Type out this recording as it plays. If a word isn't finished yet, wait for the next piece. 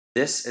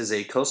This is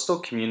a Coastal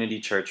Community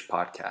Church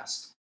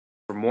podcast.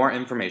 For more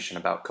information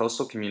about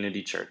Coastal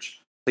Community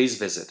Church, please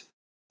visit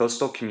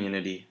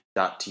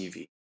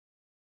coastalcommunity.tv.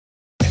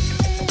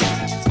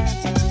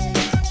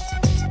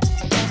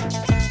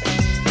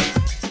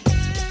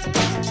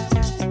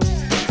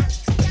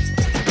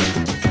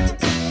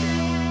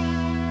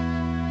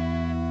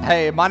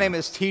 Hey, my name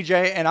is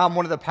TJ, and I'm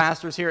one of the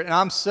pastors here, and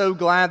I'm so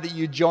glad that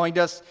you joined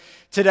us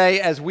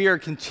today as we are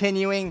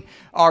continuing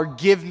our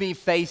Give Me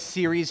Faith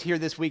series here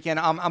this weekend.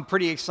 I'm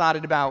pretty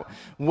excited about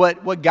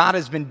what God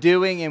has been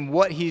doing and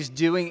what He's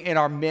doing in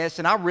our midst,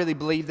 and I really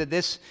believe that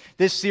this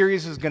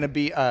series is going to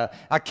be a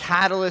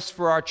catalyst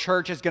for our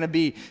church. It's going to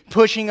be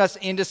pushing us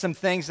into some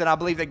things that I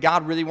believe that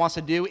God really wants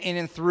to do in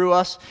and through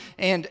us.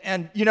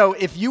 And you know,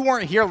 if you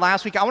weren't here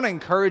last week, I want to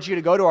encourage you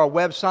to go to our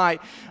website,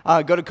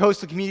 go to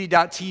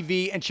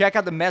coastalcommunity.tv, and check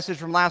out the message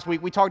from last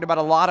week. We talked about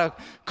a lot of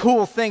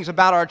cool things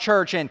about our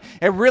church, and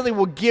it really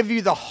will give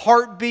you the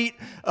heartbeat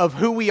of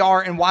who we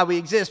are and why we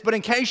exist. But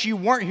in case you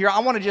weren't here, I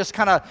want to just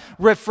kind of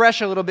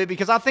refresh a little bit,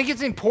 because I think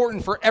it's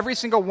important for every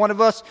single one of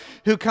us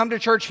who come to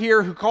church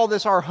here, who call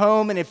this our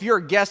home. And if you're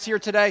a guest here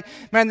today,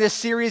 man, this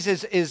series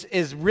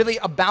is really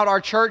about our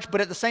church.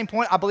 But at the same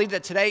point, I believe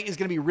that today is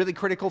going to be really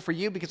critical for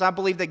you, because I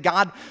believe that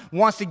God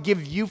wants to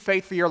give you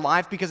faith for your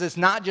life, because it's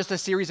not just a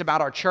series about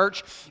our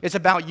church, it's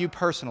about you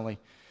personally.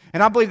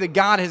 And I believe that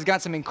God has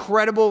got some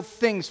incredible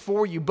things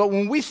for you. But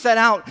when we set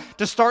out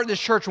to start this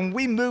church, when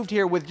we moved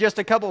here with just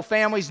a couple of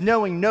families,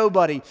 knowing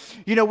nobody,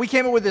 you know, we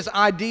came up with this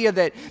idea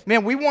that,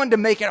 man, we wanted to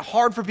make it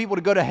hard for people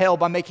to go to hell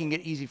by making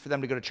it easy for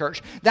them to go to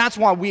church. That's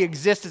why we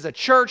exist as a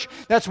church.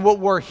 That's what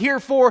we're here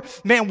for.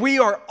 Man, we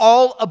are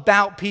all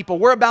about people.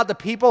 We're about the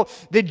people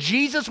that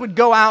Jesus would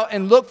go out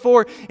and look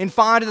for and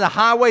find in the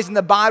highways and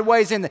the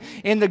byways, in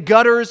the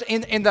gutters,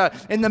 in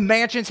the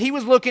mansions. He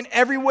was looking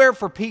everywhere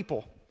for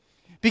people,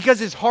 because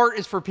his heart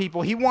is for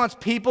people. He wants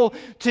people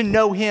to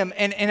know him.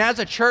 And as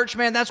a church,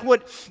 man, that's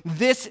what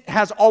this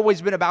has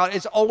always been about.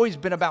 It's always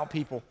been about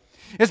people.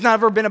 It's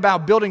never been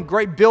about building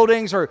great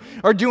buildings or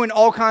doing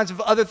all kinds of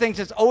other things.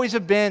 It's always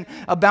been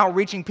about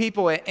reaching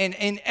people.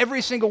 And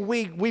every single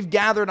week, we've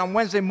gathered on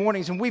Wednesday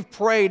mornings, and we've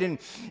prayed,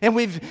 and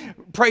we've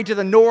prayed to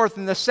the north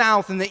and the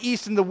south and the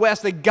east and the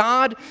west, that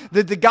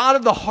the God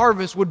of the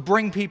harvest would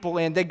bring people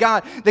in, that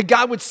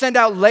God would send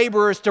out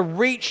laborers to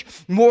reach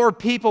more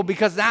people,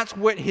 because that's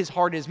what his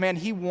heart is, man.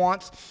 He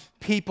wants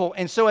people.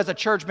 And so as a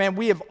church, man,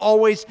 we have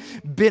always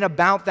been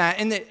about that.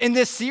 And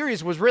this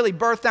series was really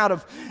birthed out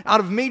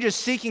of me just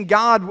seeking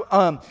God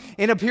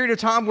in a period of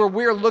time where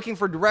we were looking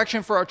for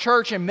direction for our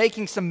church and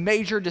making some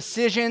major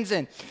decisions.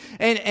 And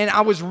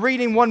I was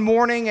reading one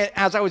morning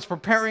as I was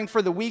preparing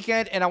for the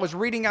weekend, and I was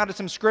reading out of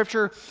some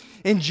scripture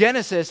in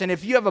Genesis. And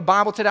if you have a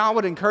Bible today, I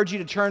would encourage you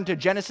to turn to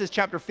Genesis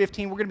chapter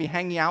 15. We're going to be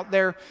hanging out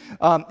there.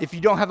 If you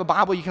don't have a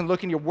Bible, you can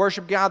look in your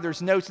worship guide.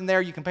 There's notes in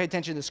there. You can pay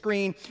attention to the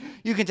screen.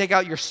 You can take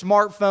out your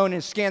smartphone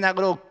and scan that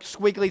little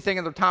squiggly thing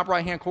in the top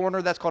right-hand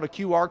corner. That's called a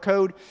QR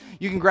code.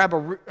 You can grab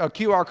a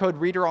QR code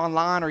reader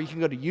online, or you can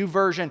go to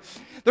YouVersion.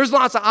 There's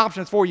lots of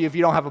options for you if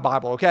you don't have a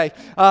Bible, okay?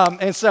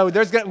 And so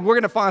we're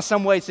going to find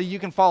some way so you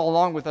can follow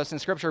along with us in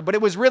Scripture. But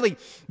it was really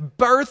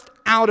birthed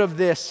out of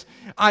this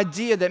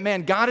idea that,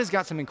 man, God has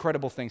got some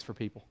incredible things for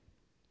people.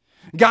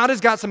 God has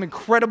got some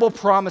incredible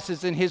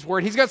promises in His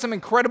Word. He's got some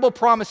incredible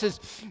promises,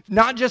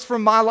 not just for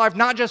my life,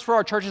 not just for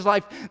our church's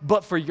life,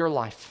 but for your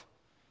life.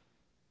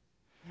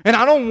 And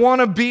I don't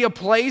want to be a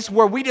place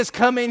where we just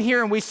come in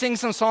here and we sing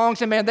some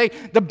songs, and man,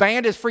 the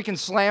band is freaking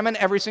slamming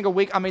every single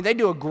week. I mean, they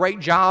do a great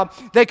job.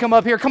 They come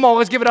up here. Come on,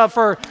 let's give it up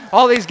for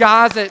all these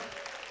guys that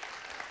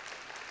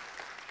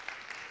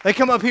they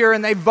come up here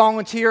and they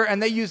volunteer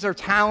and they use their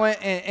talent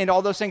and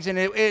all those things. And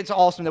it's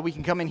awesome that we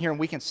can come in here and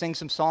we can sing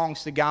some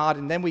songs to God,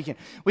 and then we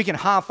can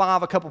high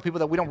five a couple people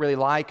that we don't really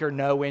like or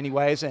know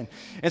anyways, and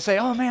say,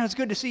 oh man, it's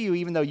good to see you,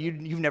 even though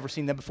you've never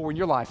seen them before in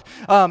your life.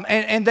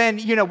 And then,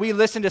 you know, we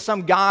listen to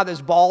some guy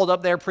that's bald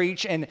up there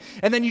preach, and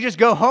then you just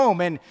go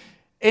home.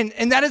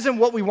 And that isn't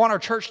what we want our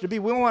church to be.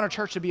 We want our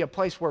church to be a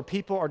place where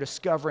people are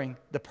discovering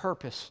the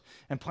purpose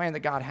and plan that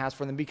God has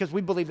for them, because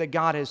we believe that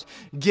God has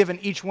given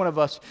each one of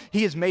us,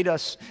 He has made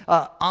us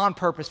on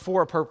purpose,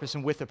 for a purpose,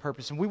 and with a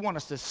purpose. And we want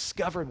us to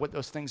discover what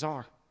those things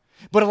are.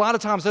 But a lot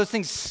of times those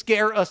things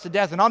scare us to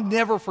death. And I'll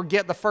never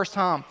forget the first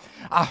time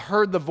I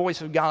heard the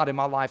voice of God in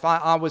my life.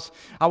 I was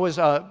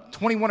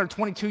 21 or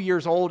 22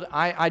 years old.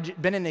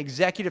 I'd been an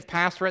executive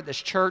pastor at this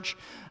church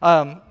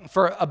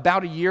for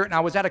about a year. And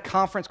I was at a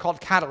conference called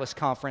Catalyst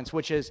Conference,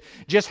 which has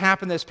just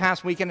happened this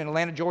past weekend in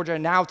Atlanta, Georgia.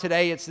 And now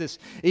today it's this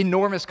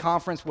enormous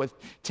conference with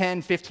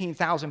 10,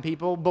 15,000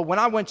 people. But when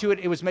I went to it,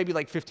 it was maybe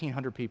like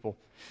 1,500 people.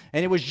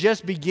 And it was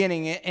just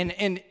beginning.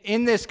 And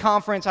in this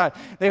conference,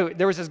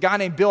 there was this guy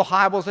named Bill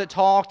Hybels that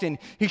talked, and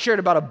he shared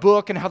about a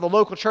book and how the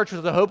local church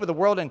was the hope of the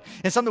world, and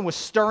something was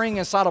stirring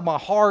inside of my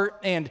heart.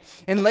 And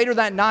later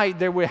that night,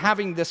 they were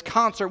having this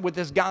concert with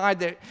this guy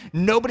that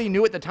nobody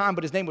knew at the time,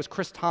 but his name was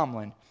Chris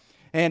Tomlin.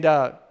 And,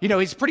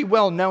 he's pretty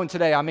well known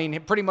today. I mean,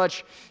 pretty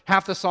much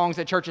half the songs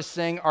that churches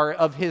sing are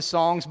of his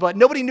songs, but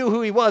nobody knew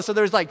who he was. So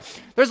there's like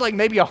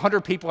maybe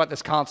 100 people at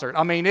this concert.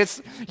 I mean,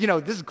 this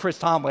is Chris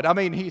Tomlin. I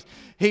mean, he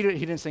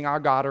didn't sing Our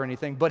God or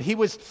anything, but he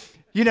was,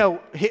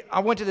 I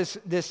went to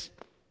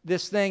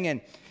this thing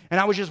and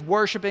I was just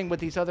worshiping with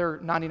these other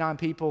 99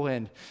 people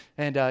and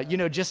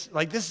just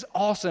like, this is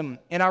awesome.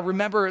 And I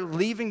remember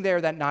leaving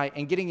there that night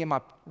and getting in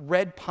my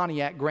red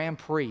Pontiac Grand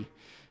Prix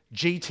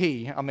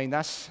GT. I mean,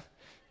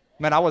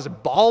 man, I was a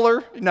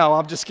baller. No,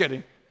 I'm just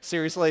kidding.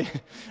 Seriously.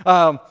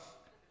 And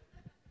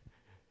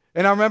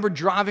I remember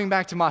driving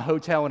back to my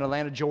hotel in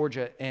Atlanta,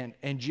 Georgia,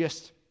 and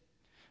just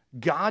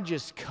God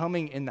just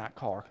coming in that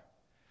car.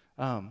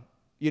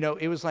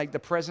 It was like the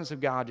presence of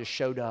God just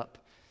showed up.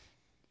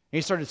 And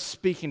he started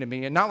speaking to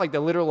me, and not like the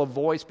literal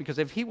voice, because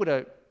if he would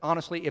have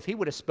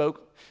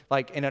spoke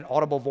like in an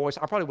audible voice,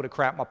 I probably would have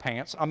crapped my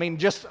pants. I mean,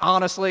 just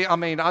honestly,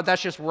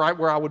 that's just right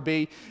where I would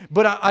be.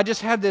 But I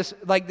just had this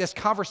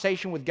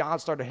conversation with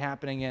God started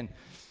happening,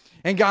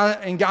 and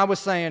God was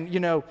saying,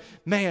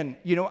 man,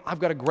 I've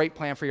got a great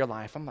plan for your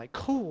life. I'm like,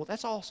 cool,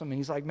 that's awesome. And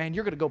he's like, man,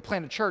 you're going to go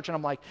plant a church. And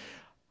I'm like,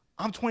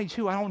 I'm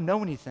 22. I don't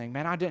know anything,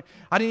 man. I didn't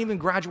even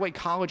graduate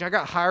college. I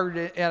got hired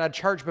at a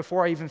church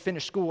before I even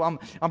finished school.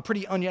 I'm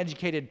pretty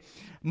uneducated.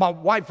 My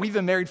wife, we've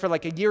been married for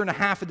like a year and a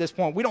half at this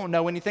point. We don't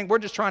know anything. We're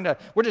just trying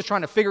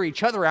to figure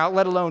each other out,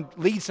 let alone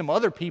lead some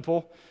other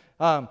people.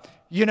 I'm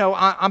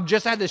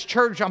just at this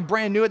church. I'm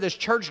brand new at this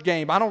church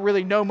game. I don't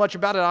really know much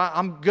about it.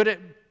 I'm good at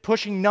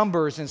pushing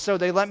numbers, and so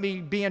they let me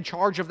be in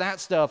charge of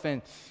that stuff.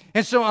 And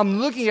so I'm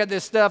looking at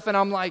this stuff, and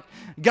I'm like,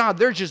 God,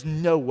 there's just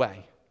no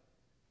way.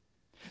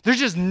 There's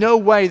just no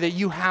way that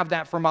you have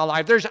that for my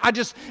life.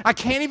 I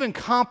can't even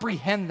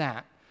comprehend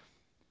that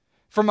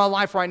for my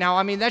life right now.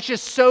 I mean, that's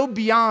just so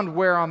beyond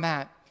where I'm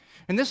at.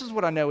 And this is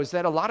what I know, is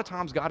that a lot of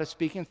times God is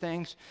speaking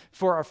things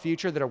for our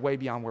future that are way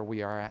beyond where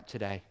we are at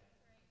today.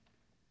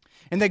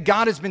 And that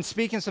God has been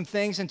speaking some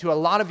things into a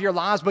lot of your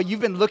lives, but you've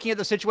been looking at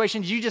the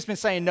situations, you've just been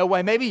saying, no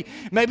way. Maybe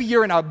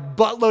you're in a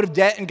buttload of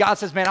debt, and God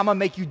says, man, I'm going to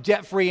make you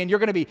debt-free, and you're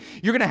going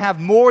to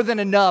have more than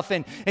enough.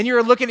 And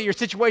you're looking at your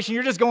situation,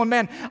 you're just going,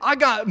 man, I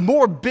got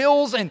more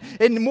bills and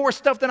more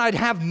stuff than I'd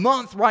have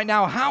month right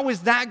now. How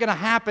is that going to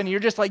happen? And you're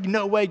just like,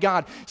 no way,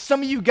 God.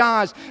 Some of you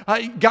guys,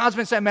 God's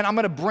been saying, man, I'm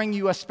going to bring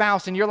you a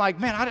spouse. And you're like,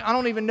 man, I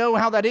don't even know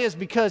how that is,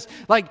 because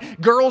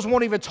like girls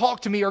won't even talk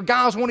to me, or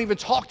guys won't even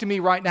talk to me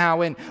right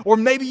now. Or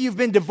maybe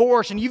you've been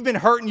divorced and you've been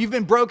hurt and you've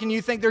been broken.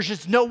 You think there's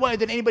just no way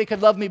that anybody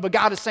could love me, but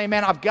God is saying,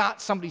 man, I've got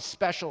somebody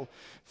special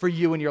for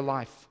you in your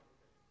life.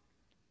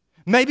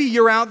 Maybe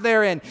you're out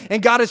there and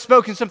God has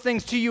spoken some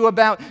things to you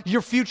about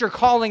your future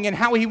calling and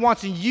how he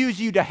wants to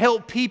use you to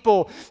help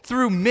people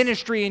through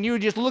ministry, and you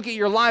just look at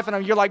your life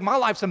and you're like, my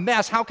life's a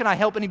mess. How can I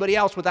help anybody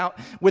else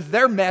with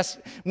their mess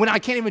when I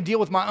can't even deal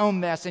with my own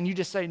mess? And you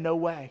just say, no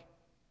way.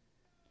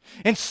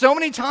 And so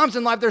many times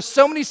in life, there's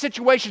so many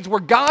situations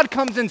where God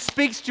comes and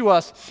speaks to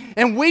us,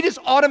 and we just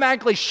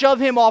automatically shove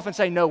him off and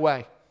say, no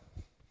way.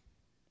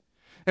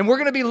 And we're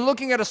going to be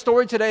looking at a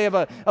story today of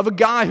a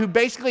guy who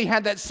basically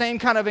had that same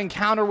kind of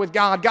encounter with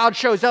God. God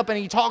shows up and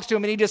he talks to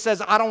him and he just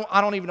says, I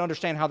don't even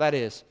understand how that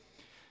is.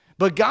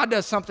 But God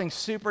does something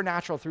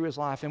supernatural through his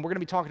life, and we're going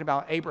to be talking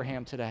about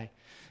Abraham today.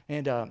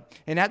 And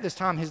at this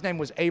time, his name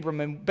was Abram.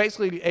 And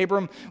basically,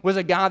 Abram was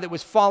a guy that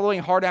was following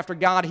hard after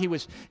God. He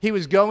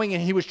was going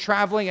and he was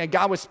traveling, and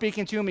God was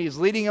speaking to him. He was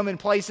leading him in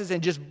places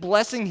and just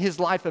blessing his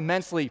life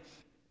immensely.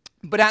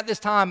 But at this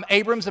time,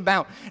 Abram's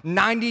about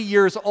 90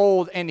 years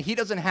old, and he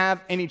doesn't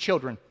have any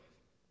children.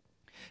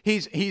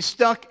 He's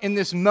stuck in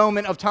this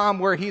moment of time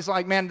where he's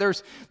like, man,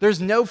 there's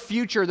no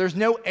future, there's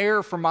no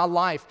heir for my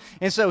life.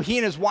 And so he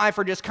and his wife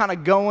are just kind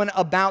of going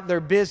about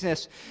their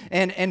business.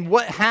 And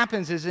what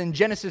happens is in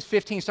Genesis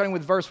 15, starting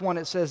with verse 1,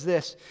 it says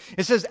this.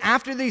 It says,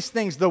 after these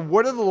things, the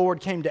word of the Lord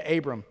came to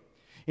Abram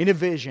in a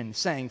vision,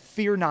 saying,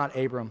 fear not,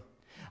 Abram.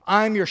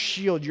 I am your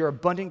shield, your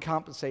abundant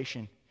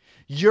compensation.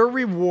 Your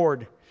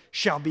reward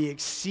shall be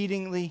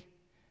exceedingly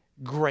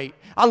great.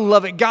 I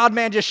love it. God,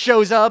 man, just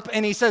shows up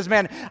and he says,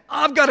 man,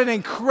 I've got an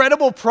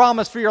incredible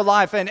promise for your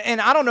life. And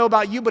I don't know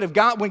about you, but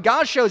when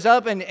God shows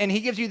up and he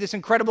gives you this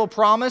incredible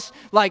promise,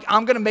 like,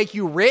 I'm going to make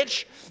you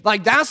rich,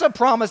 like, that's a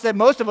promise that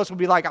most of us would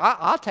be like,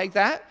 I'll take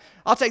that.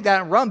 I'll take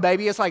that and run,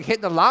 baby. It's like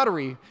hitting the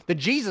lottery, the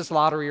Jesus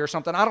lottery or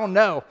something. I don't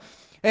know.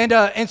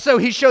 And so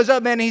he shows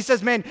up, man, and he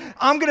says, man,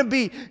 I'm going to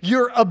be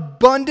your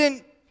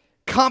abundant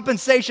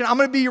compensation. I'm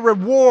going to be your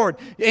reward,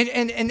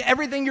 and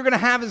everything you're going to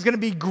have is going to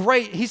be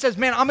great. He says,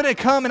 man, I'm going to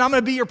come and I'm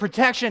going to be your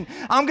protection.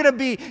 I'm going to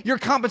be your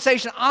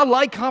compensation. I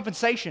like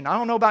compensation. I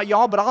don't know about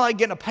y'all, but I like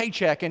getting a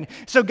paycheck. And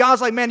so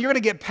God's like, man, you're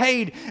going to get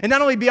paid. And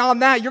not only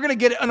beyond that, you're going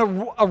to get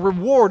a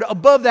reward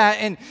above that.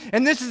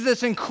 And this is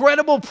this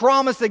incredible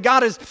promise that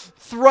God has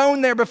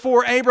thrown there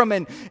before Abram.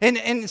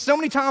 And so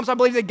many times I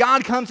believe that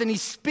God comes and he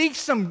speaks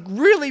some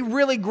really,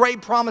 really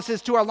great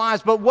promises to our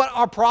lives. But what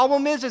our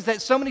problem is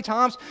that so many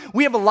times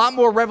we have a lot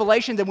more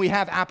revelation than we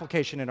have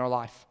application in our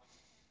life.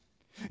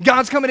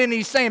 God's coming in and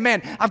he's saying,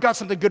 man, I've got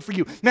something good for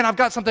you. Man, I've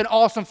got something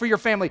awesome for your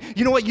family.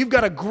 You know what? You've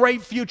got a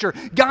great future.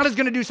 God is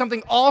going to do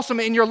something awesome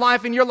in your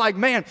life, and you're like,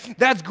 man,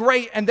 that's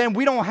great. And then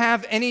we don't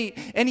have any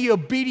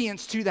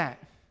obedience to that.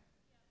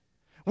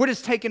 We're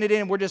just taking it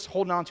in. We're just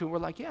holding on to it. We're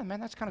like, yeah, man,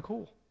 that's kind of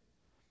cool.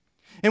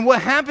 And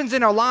what happens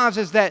in our lives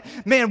is that,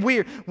 man,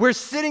 we're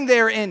sitting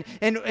there and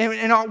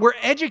we're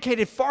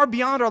educated far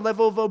beyond our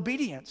level of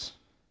obedience.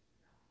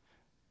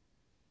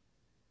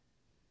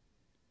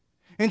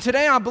 And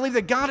today I believe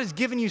that God has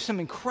given you some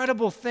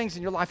incredible things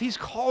in your life. He's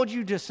called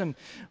you to some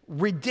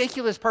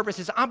ridiculous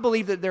purposes. I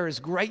believe that there is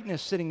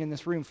greatness sitting in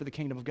this room for the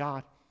kingdom of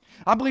God.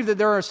 I believe that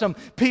there are some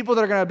people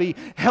that are going to be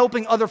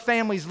helping other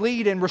families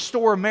lead and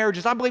restore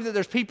marriages. I believe that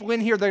there's people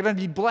in here that are going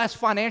to be blessed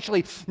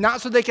financially,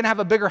 not so they can have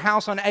a bigger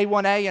house on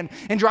A1A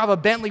and drive a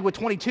Bentley with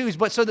 22s,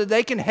 but so that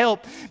they can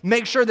help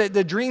make sure that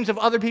the dreams of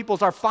other people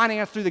are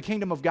financed through the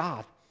kingdom of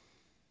God.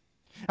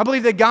 I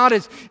believe that God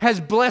has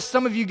blessed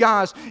some of you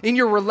guys in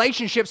your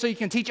relationships so you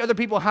can teach other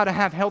people how to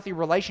have healthy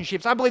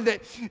relationships. I believe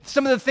that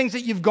some of the things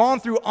that you've gone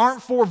through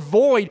aren't for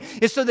void.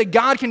 It's so that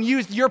God can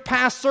use your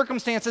past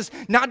circumstances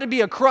not to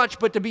be a crutch,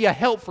 but to be a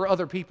help for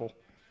other people.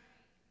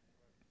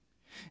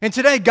 And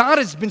today, God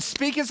has been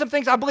speaking some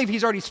things. I believe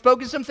He's already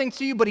spoken some things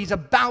to you, but He's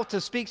about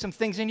to speak some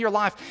things in your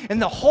life. And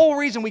the whole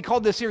reason we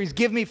called this series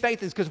Give Me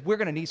Faith is because we're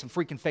going to need some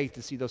freaking faith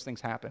to see those things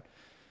happen.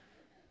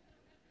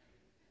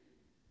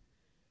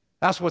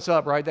 That's what's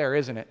up right there,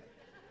 isn't it?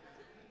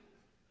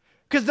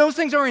 Because those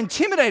things are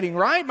intimidating,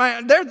 right?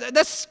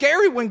 That's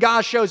scary when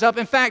God shows up.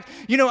 In fact,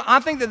 I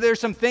think that there's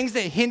some things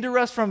that hinder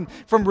us from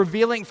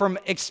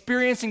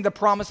experiencing the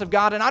promise of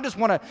God. And I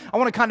want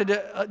to kind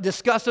of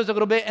discuss those a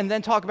little bit and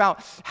then talk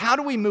about how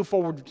do we move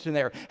forward to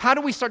there? How do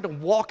we start to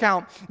walk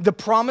out the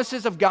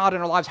promises of God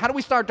in our lives? How do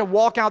we start to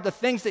walk out the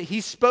things that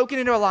He's spoken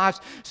into our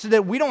lives so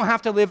that we don't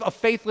have to live a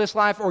faithless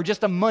life or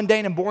just a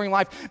mundane and boring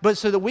life, but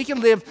so that we can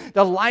live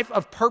the life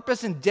of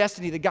purpose and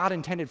destiny that God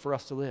intended for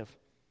us to live?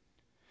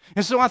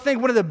 And so I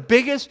think one of the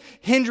biggest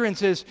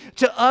hindrances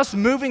to us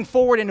moving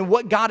forward into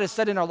what God has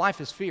said in our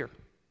life is fear.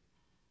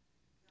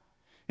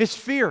 It's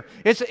fear.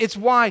 It's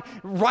why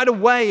right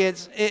away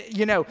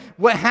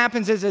what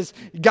happens is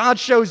God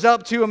shows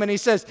up to him and He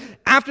says,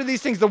 after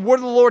these things, the word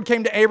of the Lord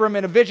came to Abram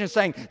in a vision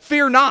saying,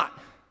 fear not.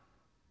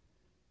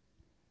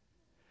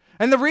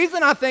 And the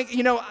reason I think,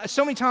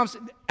 so many times,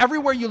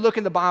 everywhere you look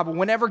in the Bible,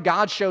 whenever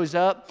God shows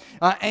up,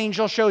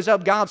 angel shows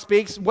up, God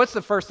speaks, what's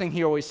the first thing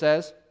He always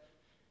says?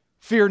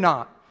 Fear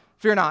not.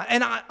 Fear not.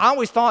 And I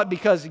always thought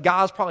because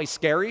God's probably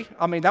scary.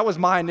 I mean, that was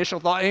my initial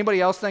thought. Anybody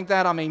else think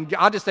that? I mean,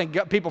 I just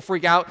think people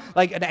freak out.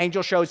 Like an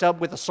angel shows up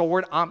with a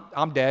sword,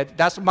 I'm dead.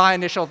 That's my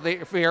initial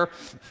fear.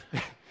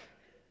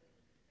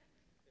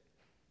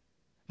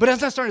 But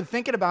as I started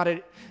thinking about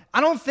it,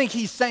 I don't think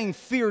He's saying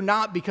fear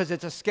not because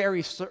it's a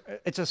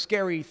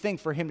scary thing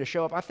for Him to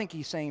show up. I think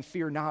He's saying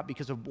fear not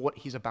because of what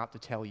He's about to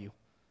tell you.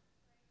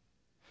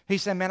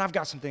 He's saying, man, I've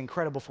got something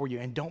incredible for you,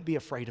 and don't be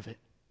afraid of it.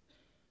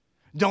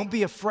 Don't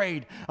be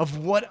afraid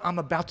of what I'm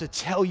about to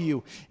tell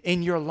you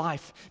in your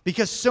life.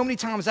 Because so many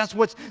times that's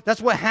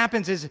what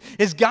happens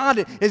is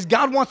God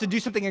wants to do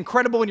something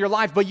incredible in your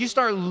life, but you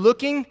start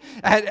looking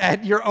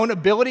at your own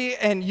ability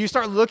and you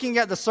start looking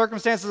at the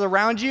circumstances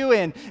around you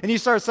and you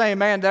start saying,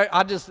 man,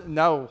 that's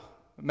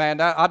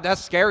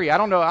scary. I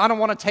don't know. I don't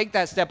want to take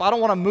that step. I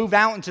don't want to move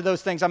out into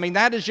those things. I mean,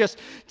 that is just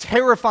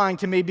terrifying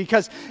to me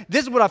because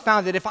this is what I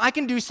found, that if I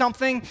can do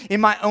something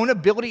in my own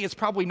ability, it's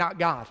probably not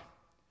God.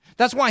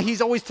 That's why He's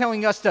always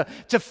telling us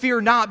to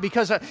fear not,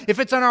 because if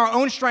it's on our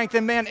own strength,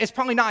 then man, it's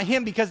probably not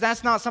Him, because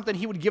that's not something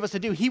He would give us to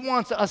do. He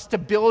wants us to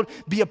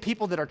be a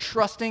people that are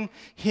trusting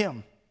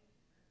Him.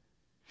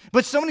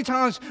 But so many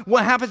times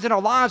what happens in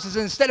our lives is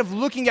instead of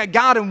looking at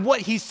God and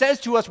what He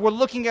says to us, we're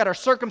looking at our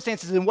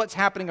circumstances and what's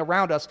happening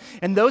around us,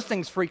 and those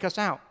things freak us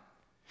out.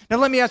 Now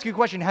let me ask you a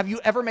question. Have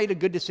you ever made a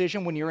good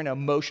decision when you're in an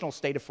emotional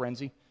state of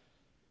frenzy?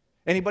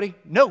 Anybody?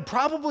 No,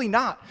 probably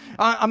not.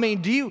 I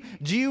mean, do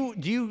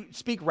you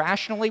speak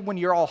rationally when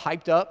you're all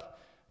hyped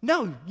up?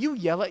 No, you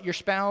yell at your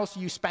spouse,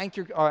 you spank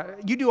you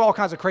do all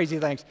kinds of crazy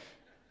things.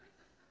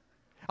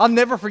 I'll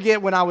never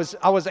forget when I was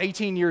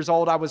 18 years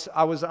old. I was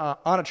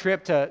on a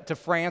trip to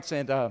France,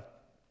 and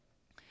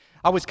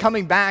I was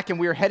coming back, and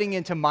we were heading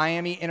into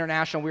Miami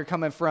International. We were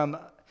coming from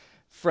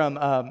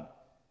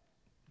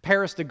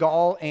Paris de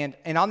Gaulle,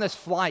 and on this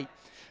flight,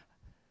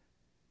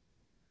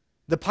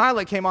 the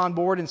pilot came on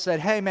board and said,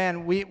 hey,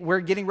 man, we're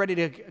getting ready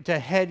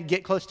to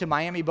get close to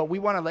Miami, but we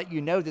want to let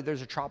you know that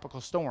there's a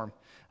tropical storm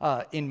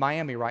in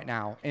Miami right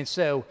now. And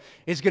so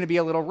it's going to be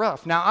a little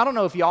rough. Now, I don't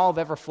know if y'all have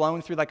ever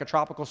flown through like a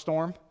tropical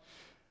storm.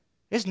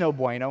 It's no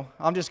bueno.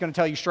 I'm just going to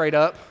tell you straight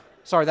up.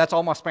 Sorry, that's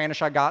all my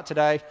Spanish I got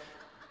today.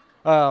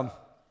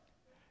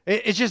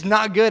 It's just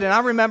not good. And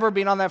I remember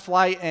being on that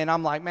flight, and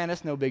I'm like, man,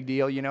 it's no big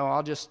deal.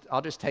 I'll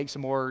just take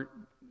some more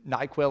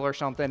NyQuil or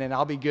something, and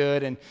I'll be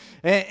good. And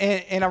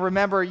I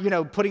remember,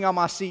 putting on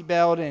my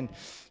seatbelt,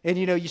 and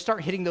you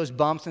start hitting those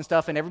bumps and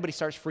stuff, and everybody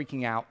starts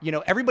freaking out.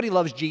 Everybody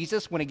loves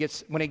Jesus when it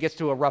gets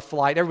to a rough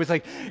flight. Everybody's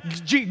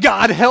like,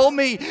 God, help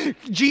me.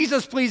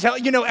 Jesus, please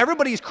help.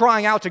 Everybody's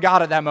crying out to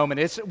God at that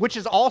moment, which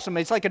is awesome.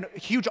 It's like a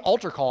huge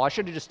altar call. I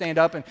should have just stand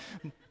up and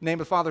name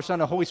the Father,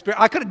 Son, and Holy Spirit.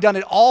 I could have done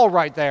it all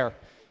right there.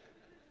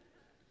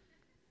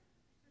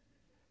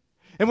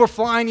 And we're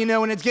flying,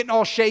 and it's getting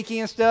all shaky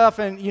and stuff.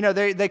 And,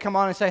 they come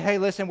on and say, hey,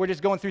 listen, we're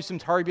just going through some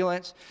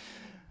turbulence.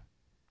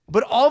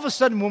 But all of a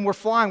sudden, when we're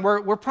flying,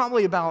 we're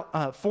probably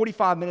about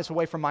 45 minutes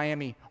away from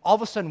Miami. All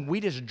of a sudden,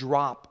 we just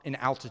drop in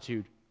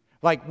altitude.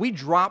 Like, we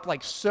drop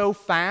so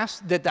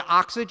fast that the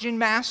oxygen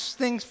mask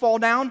things fall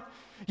down,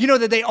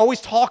 that they always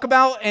talk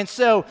about. And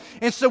so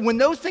when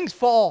those things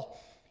fall,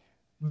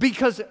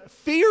 because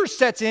fear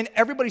sets in,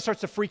 everybody starts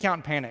to freak out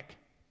and panic.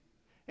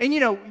 And,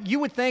 you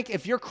would think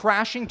if you're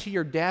crashing to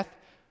your death,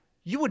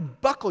 you would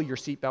buckle your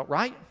seatbelt,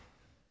 right?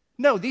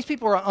 No, these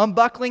people are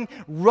unbuckling,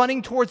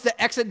 running towards the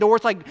exit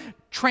doors, like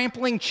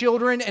trampling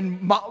children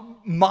and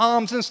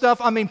moms and stuff.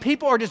 I mean,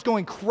 people are just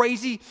going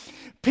crazy.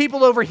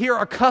 People over here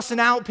are cussing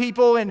out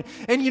people, and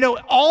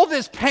all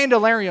this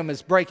pandemonium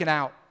is breaking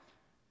out.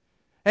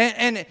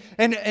 And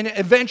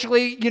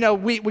eventually,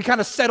 we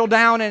kind of settle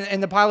down,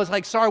 and the pilot's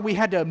like, sorry, we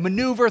had to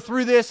maneuver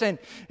through this, and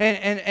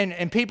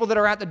people that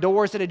are at the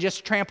doors that had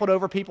just trampled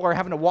over people are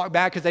having to walk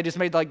back because they just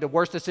made the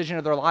worst decision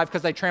of their life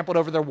because they trampled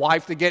over their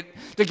wife to get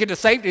to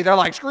safety. They're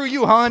like, screw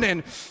you, hon.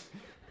 And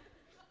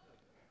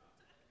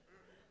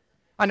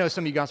I know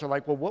some of you guys are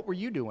like, well, what were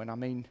you doing? I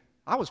mean,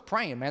 I was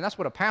praying, man. That's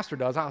what a pastor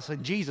does. I was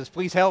like, Jesus,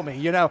 please help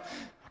me.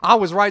 I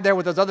was right there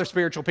with those other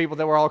spiritual people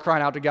that were all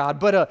crying out to God.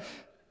 But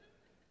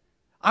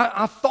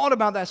I thought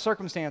about that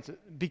circumstance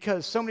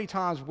because so many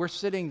times we're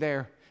sitting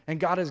there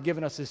and God has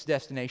given us this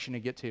destination to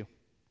get to.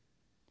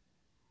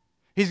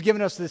 He's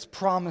given us this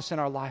promise in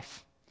our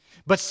life.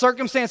 But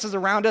circumstances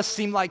around us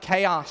seem like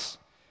chaos.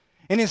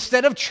 And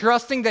instead of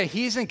trusting that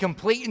He's in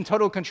complete and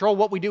total control,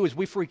 what we do is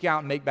we freak out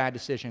and make bad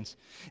decisions.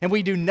 And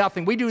we do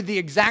nothing. We do the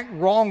exact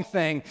wrong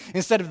thing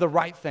instead of the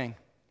right thing.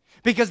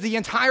 Because the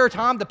entire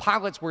time, the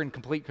pilots were in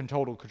complete and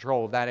total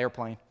control of that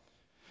airplane.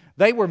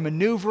 They were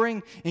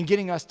maneuvering and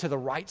getting us to the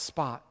right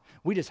spot.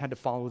 We just had to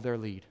follow their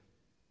lead.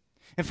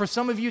 And for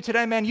some of you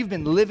today, man, you've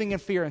been living in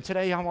fear. And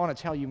today I want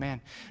to tell you,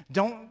 man,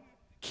 don't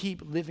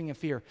keep living in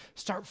fear.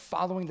 Start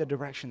following the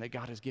direction that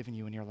God has given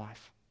you in your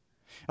life.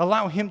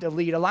 Allow Him to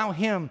lead. Allow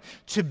Him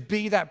to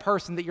be that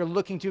person that you're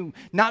looking to,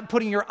 not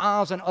putting your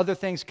eyes on other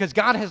things. Because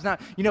God has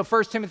not,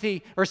 1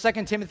 Timothy or 2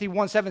 Timothy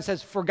 1:7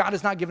 says, for God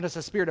has not given us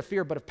a spirit of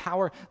fear, but of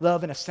power,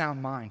 love, and a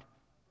sound mind.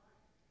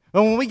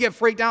 But when we get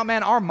freaked out,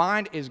 man, our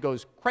mind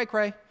goes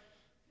cray-cray.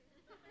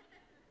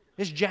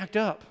 It's jacked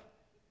up.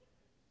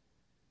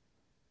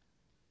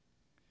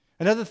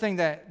 Another thing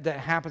that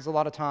happens a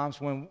lot of times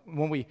when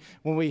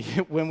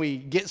we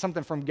get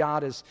something from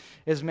God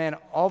is man,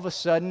 all of a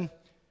sudden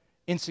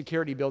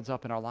insecurity builds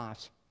up in our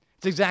lives.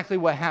 It's exactly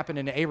what happened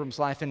in Abram's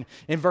life. And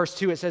in verse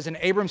 2 it says, and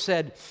Abram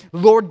said,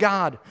 Lord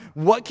God,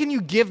 what can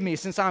you give me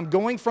since I'm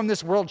going from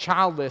this world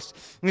childless?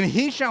 And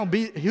he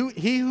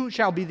who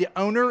shall be the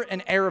owner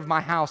and heir of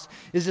my house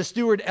is the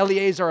steward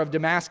Eliezer of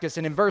Damascus.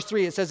 And in verse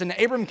 3 it says, and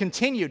Abram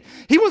continued.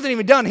 He wasn't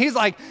even done. He's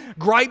like,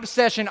 gripe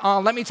session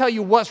on, let me tell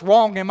you what's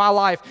wrong in my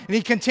life. And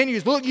he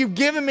continues, look, you've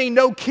given me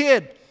no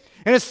kid.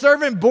 And a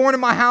servant born in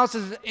my house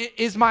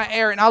is my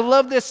heir. And I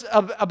love this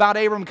about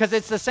Abram because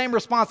it's the same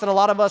response that a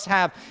lot of us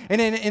have. And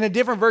in a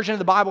different version of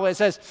the Bible, it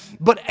says,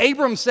 but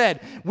Abram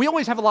said, we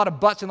always have a lot of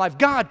buts in life.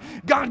 God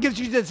gives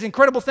you this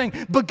incredible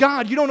thing. But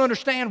God, you don't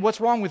understand what's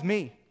wrong with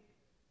me.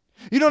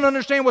 You don't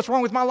understand what's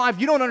wrong with my life.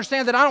 You don't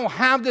understand that I don't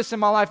have this in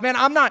my life. Man,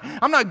 I'm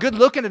not good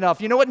looking enough.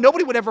 You know what?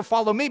 Nobody would ever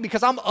follow me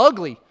because I'm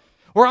ugly.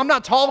 Or I'm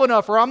not tall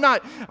enough, or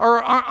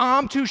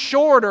I'm too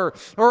short, or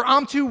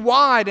I'm too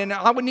wide, and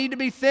I would need to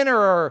be thinner,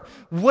 or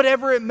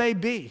whatever it may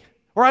be.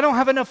 Or I don't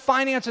have enough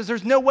finances.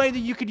 There's no way that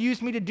you could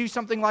use me to do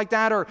something like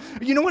that. Or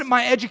you know what,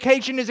 my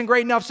education isn't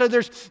great enough, so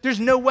there's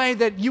no way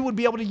that you would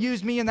be able to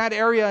use me in that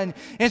area.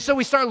 And so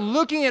we start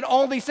looking at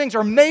all these things,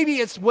 or maybe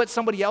it's what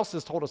somebody else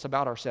has told us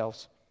about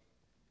ourselves.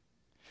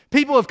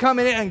 People have come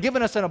in and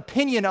given us an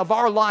opinion of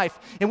our life,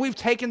 and we've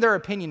taken their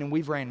opinion and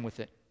we've ran with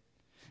it,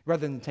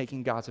 rather than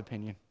taking God's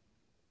opinion.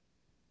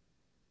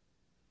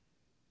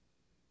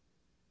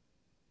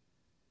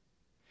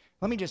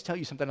 Let me just tell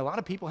you something. A lot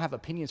of people have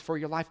opinions for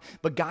your life,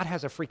 but God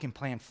has a freaking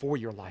plan for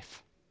your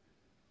life.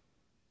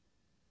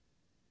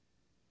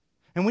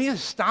 And we need to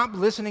stop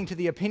listening to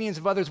the opinions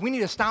of others. We need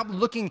to stop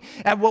looking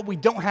at what we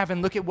don't have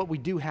and look at what we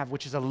do have,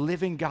 which is a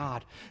living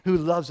God who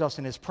loves us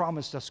and has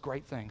promised us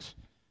great things.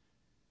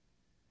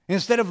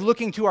 Instead of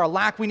looking to our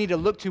lack, we need to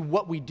look to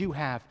what we do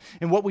have.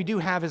 And what we do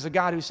have is a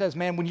God who says,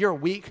 man, when you're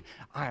weak,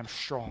 I am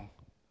strong.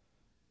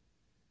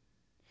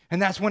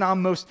 And that's when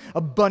I'm most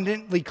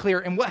abundantly clear.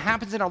 And what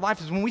happens in our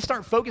life is when we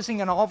start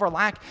focusing on all of our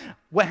lack,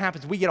 what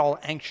happens? We get all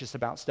anxious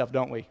about stuff,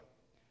 don't we?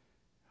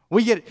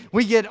 We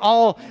get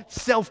all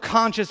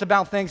self-conscious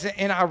about things.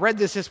 And I read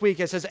this week.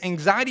 It says,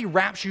 anxiety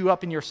wraps you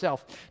up in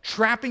yourself,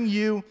 trapping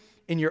you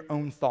in your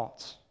own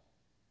thoughts.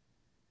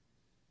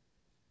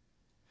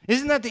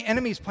 Isn't that the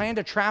enemy's plan,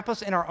 to trap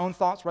us in our own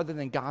thoughts rather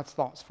than God's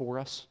thoughts for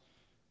us?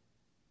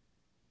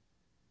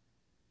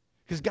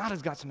 Because God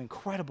has got some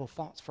incredible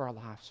thoughts for our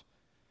lives.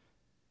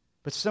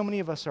 But so many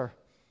of us are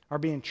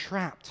being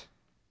trapped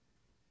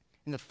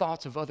in the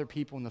thoughts of other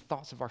people and the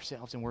thoughts of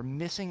ourselves, and we're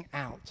missing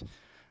out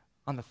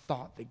on the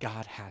thought that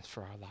God has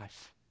for our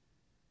life.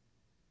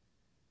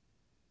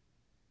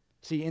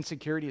 See,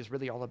 insecurity is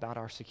really all about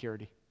our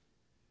security.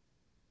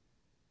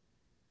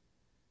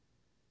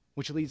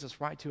 Which leads us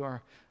right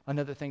to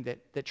another thing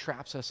that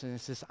traps us, and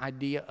it's this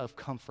idea of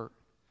comfort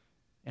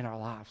in our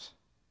lives.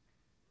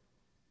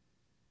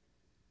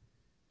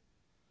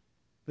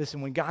 Listen,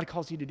 when God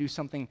calls you to do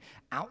something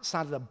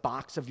outside of the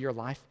box of your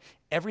life,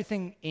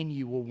 everything in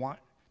you will want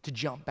to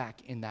jump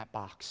back in that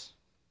box.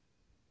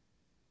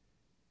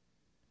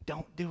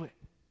 Don't do it.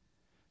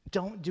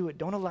 Don't do it.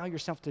 Don't allow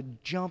yourself to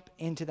jump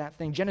into that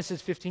thing.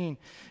 Genesis 15,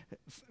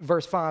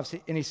 verse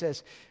 5, and he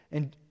says,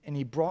 and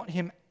he brought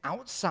him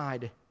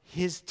outside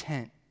his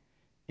tent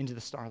into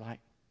the starlight.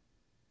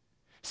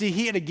 See,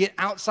 he had to get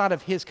outside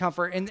of his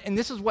comfort. And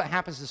this is what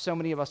happens to so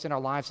many of us in our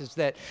lives, is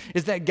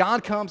that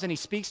God comes and he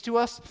speaks to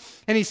us,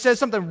 and he says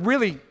something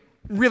really,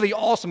 really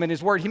awesome in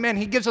his word.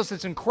 He gives us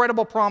this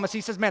incredible promise. He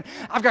says, man,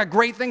 I've got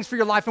great things for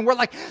your life. And we're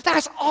like,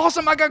 that's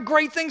awesome. I got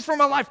great things for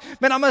my life.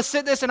 Man, I'm going to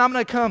sit this, and I'm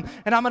going to come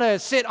and I'm going to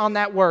sit on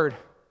that word.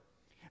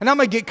 And I'm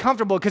going to get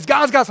comfortable because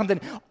God's got something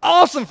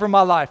awesome for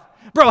my life.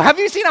 Bro, have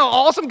you seen how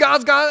awesome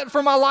God's got it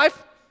for my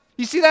life?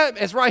 You see that?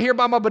 It's right here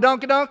by my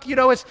badunkadunk. You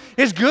know, it's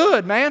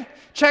good, man.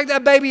 Check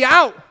that baby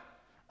out.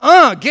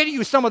 Get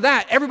you some of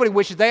that. Everybody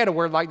wishes they had a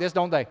word like this,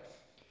 don't they?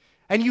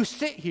 And you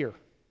sit here.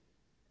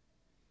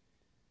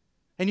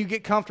 And you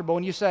get comfortable,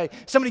 and you say,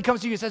 somebody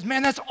comes to you and says,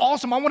 man, that's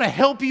awesome. I want to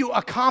help you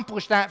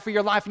accomplish that for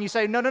your life. And you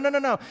say, no.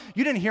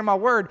 You didn't hear my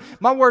word.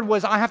 My word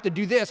was I have to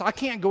do this. I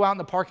can't go out in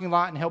the parking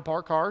lot and help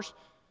park cars.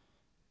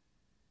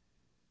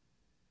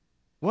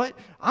 What?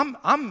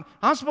 I'm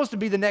supposed to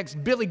be the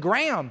next Billy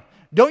Graham.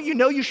 Don't you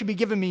know you should be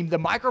giving me the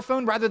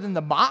microphone rather than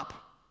the mop?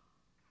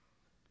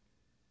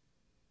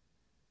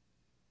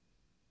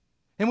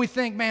 And we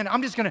think, man,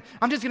 I'm just gonna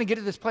get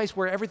to this place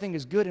where everything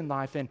is good in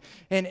life,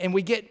 and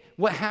we get,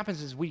 what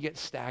happens is we get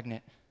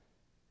stagnant.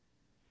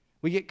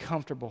 We get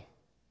comfortable.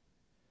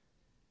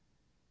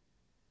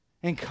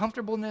 And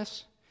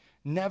comfortableness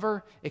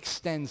never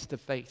extends to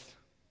faith.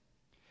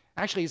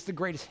 Actually, it's the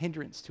greatest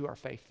hindrance to our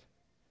faith.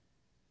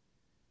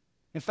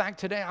 In fact,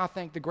 today I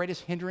think the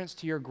greatest hindrance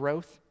to your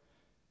growth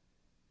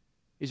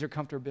is your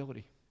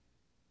comfortability.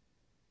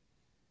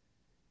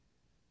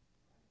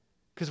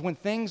 Because when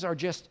things are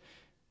just,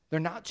 they're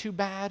not too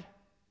bad,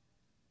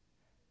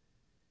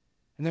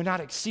 and they're not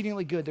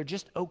exceedingly good, they're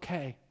just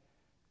okay,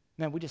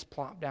 man, we just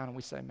plop down and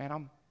we say,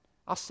 man,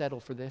 I'll settle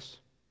for this.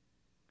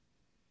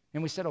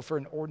 And we settle for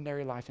an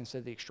ordinary life instead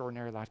of the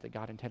extraordinary life that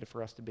God intended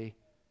for us to be.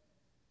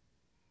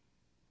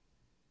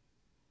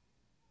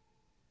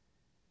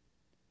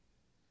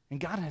 And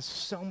God has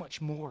so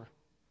much more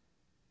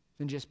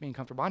than just being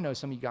comfortable. I know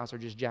some of you guys are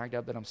just jacked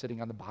up that I'm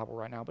sitting on the Bible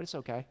right now, but it's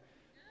okay.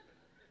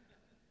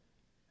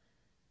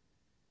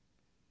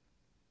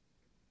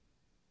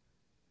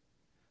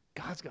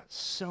 God's got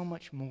so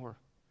much more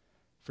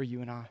for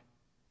you and I.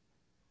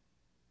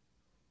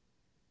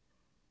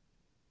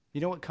 You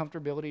know what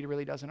comfortability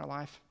really does in our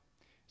life?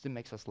 Is it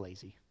makes us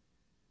lazy.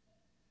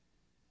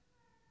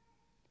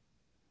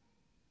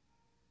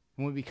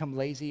 When we become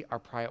lazy, our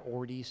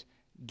priorities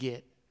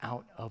get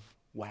out of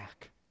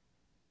whack.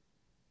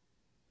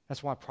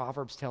 That's why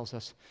Proverbs tells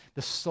us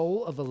the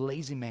soul of a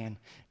lazy man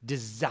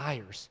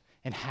desires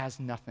and has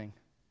nothing.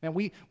 Man,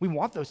 we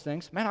want those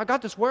things. Man, I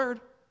got this word.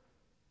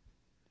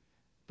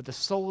 But the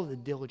soul of the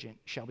diligent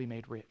shall be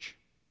made rich.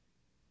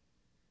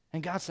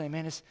 And God's saying,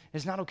 man,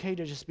 it's not okay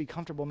to just be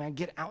comfortable, man.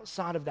 Get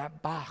outside of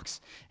that box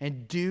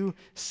and do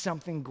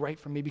something great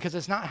for me. Because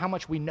it's not how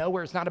much we know,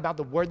 or it's not about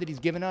the word that he's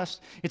given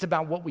us. It's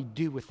about what we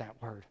do with that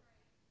word.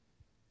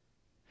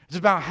 It's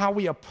about how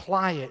we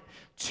apply it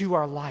to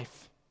our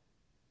life.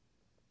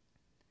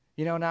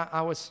 You know, and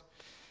I was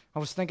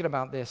thinking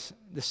about this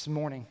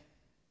morning.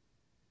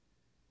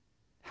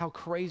 How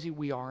crazy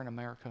we are in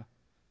America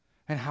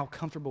and how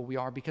comfortable we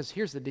are. Because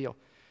here's the deal.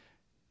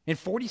 In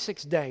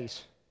 46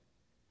 days,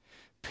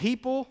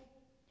 people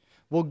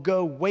will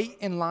go wait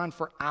in line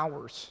for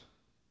hours.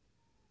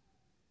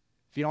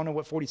 If you don't know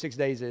what 46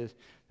 days is,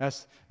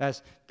 that's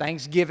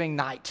Thanksgiving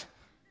night.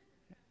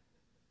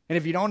 And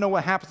if you don't know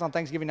what happens on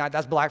Thanksgiving night,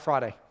 that's Black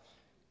Friday.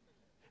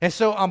 And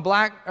so on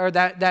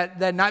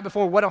that night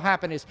before, what will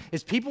happen is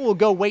people will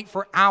go wait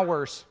for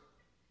hours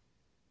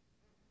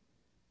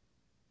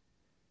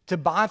to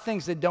buy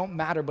things that don't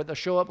matter, but they'll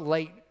show up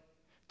late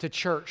to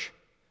church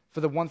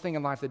for the one thing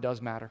in life that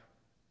does matter.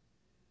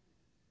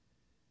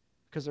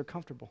 Because they're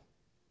comfortable.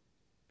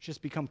 It's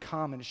just become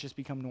common. It's just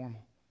become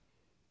normal.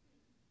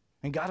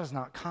 And God is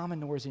not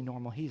common, nor is he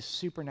normal. He is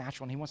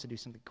supernatural, and he wants to do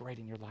something great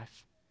in your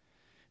life.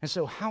 And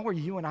so how are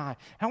you and I,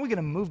 how are we going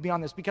to move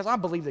beyond this? Because I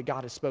believe that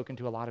God has spoken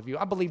to a lot of you.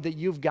 I believe that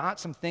you've got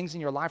some things in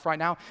your life right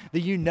now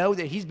that you know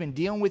that he's been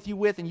dealing with you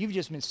with, and you've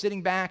just been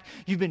sitting back,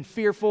 you've been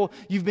fearful,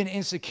 you've been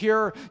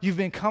insecure, you've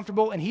been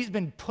comfortable, and he's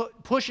been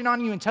pushing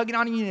on you and tugging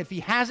on you, and if he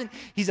hasn't,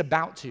 he's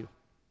about to.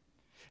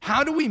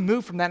 How do we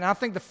move from that? And I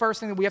think the first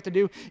thing that we have to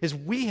do is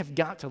we have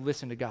got to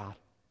listen to God.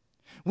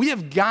 We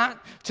have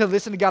got to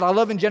listen to God. I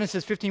love in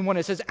Genesis 15:1,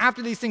 it says,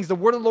 after these things, the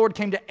word of the Lord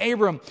came to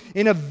Abram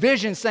in a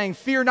vision saying,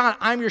 fear not,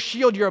 I'm your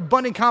shield, your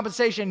abundant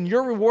compensation, and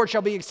your reward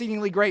shall be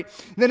exceedingly great.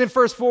 And then in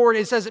verse 4,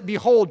 it says,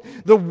 behold,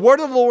 the word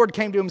of the Lord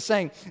came to him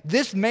saying,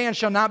 this man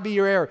shall not be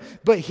your heir,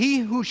 but he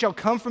who shall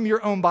come from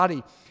your own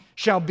body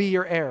shall be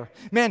your heir.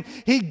 Man,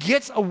 he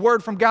gets a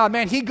word from God.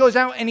 Man, he goes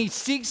out and he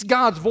seeks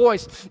God's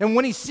voice. And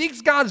when he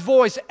seeks God's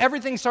voice,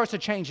 everything starts to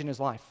change in his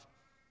life.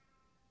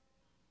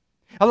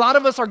 A lot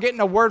of us are getting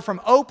a word from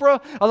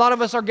Oprah. A lot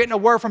of us are getting a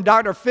word from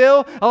Dr.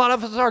 Phil. A lot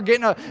of us are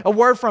getting a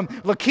word from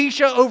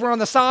Lakeisha over on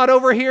the side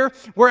over here.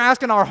 We're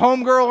asking our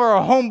homegirl or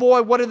our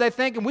homeboy, what do they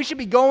think? And we should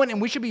be going and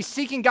we should be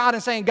seeking God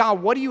and saying,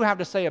 God, what do you have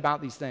to say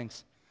about these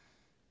things?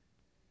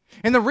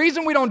 And the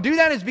reason we don't do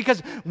that is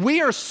because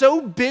we are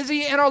so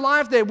busy in our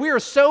life that we are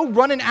so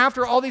running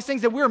after all these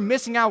things that we're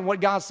missing out on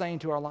what God's saying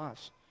to our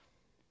lives.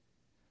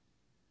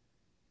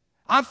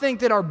 I think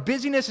that our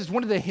busyness is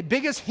one of the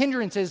biggest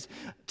hindrances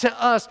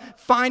to us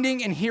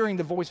finding and hearing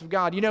the voice of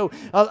God. You know,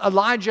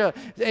 Elijah,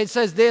 it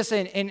says this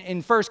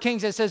in 1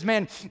 Kings, it says,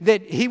 man,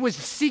 that he was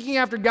seeking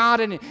after God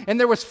and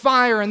there was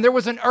fire and there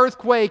was an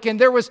earthquake and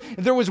there was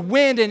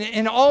wind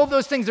and all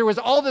those things. There was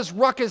all this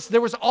ruckus.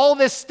 There was all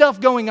this stuff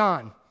going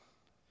on.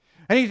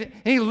 And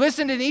he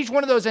listened in each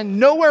one of those and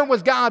nowhere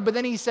was God, but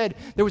then he said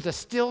there was a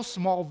still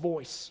small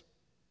voice.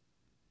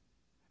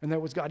 And there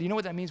was God. You know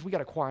what that means? We got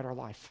to quiet our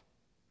life.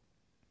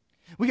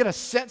 We got to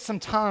set some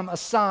time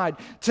aside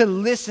to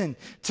listen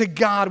to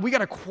God. We got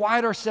to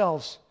quiet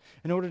ourselves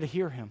in order to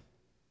hear him.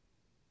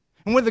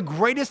 And one of the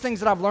greatest things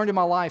that I've learned in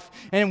my life,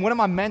 and one of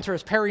my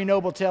mentors, Perry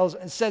Noble,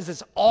 says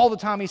this all the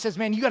time. He says,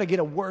 man, you got to get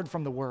a word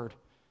from the word.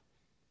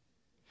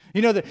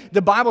 You know,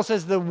 the Bible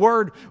says the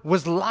word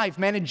was life,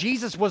 man, and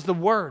Jesus was the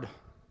word.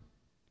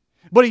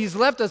 But he's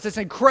left us this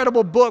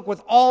incredible book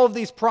with all of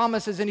these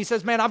promises, and he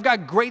says, man, I've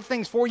got great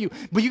things for you,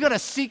 but you got to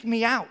seek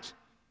me out.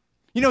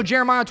 You know,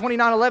 Jeremiah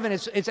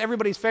 29:11, it's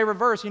everybody's favorite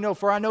verse. You know,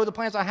 for I know the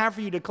plans I have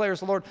for you, declares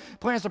the Lord.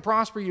 Plans to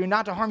prosper you and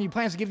not to harm you.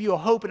 Plans to give you a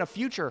hope and a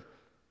future.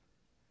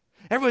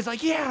 Everybody's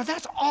like, yeah,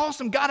 that's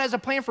awesome. God has a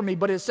plan for me.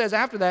 But it says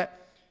after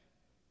that,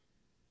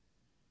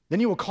 then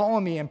you will call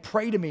on me and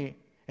pray to me,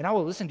 and I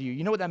will listen to you.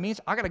 You know what that means?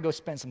 I got to go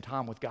spend some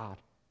time with God.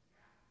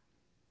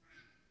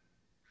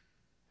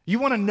 You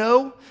want to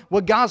know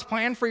what God's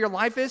plan for your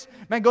life is?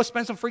 Man, go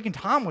spend some freaking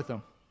time with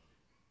him.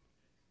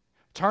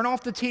 Turn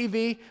off the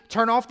TV,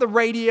 turn off the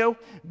radio,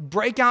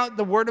 break out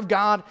the Word of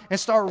God, and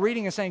start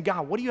reading and saying,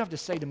 God, what do you have to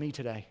say to me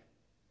today?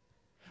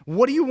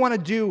 What do you want to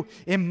do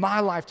in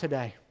my life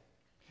today?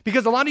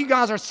 Because a lot of you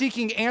guys are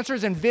seeking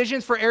answers and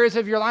visions for areas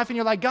of your life, and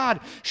you're like, God,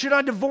 should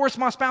I divorce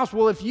my spouse?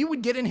 Well, if you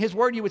would get in his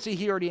Word, you would see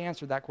he already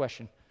answered that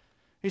question.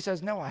 He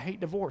says, no, I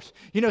hate divorce.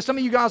 You know, some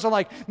of you guys are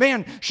like,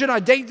 man, should I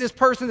date this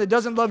person that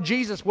doesn't love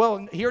Jesus?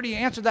 Well, he already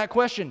answered that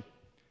question.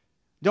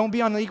 Don't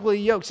be unequally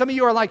yoked. Some of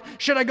you are like,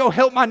 should I go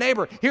help my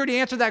neighbor? He already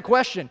answered that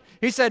question.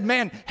 He said,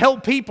 man,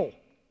 help people.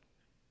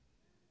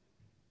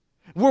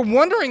 We're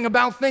wondering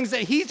about things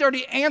that he's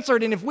already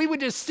answered, and if we would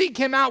just seek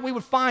him out, we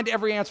would find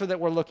every answer that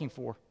we're looking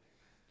for.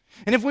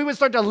 And if we would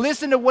start to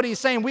listen to what he's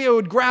saying, we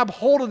would grab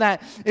hold of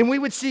that, and we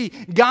would see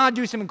God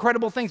do some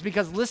incredible things,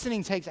 because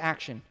listening takes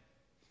action.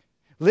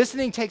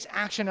 Listening takes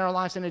action in our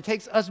lives, and it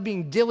takes us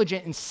being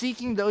diligent and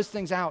seeking those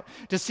things out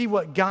to see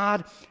what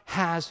God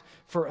has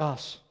for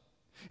us.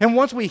 And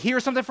once we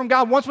hear something from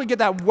God, once we get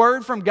that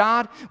word from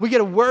God, we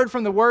get a word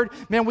from the Word,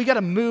 man, we got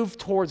to move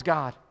towards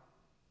God.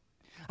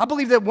 I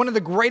believe that one of the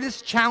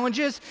greatest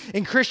challenges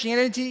in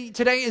Christianity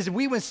today is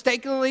we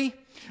mistakenly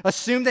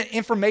assume that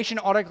information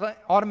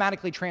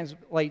automatically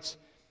translates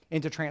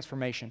into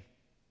transformation.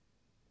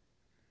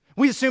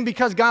 We assume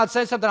because God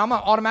says something, I'm going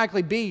to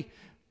automatically be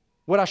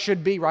what I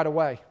should be right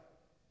away.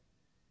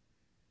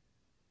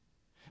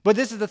 But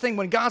this is the thing,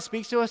 when God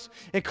speaks to us,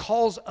 it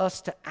calls us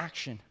to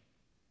action.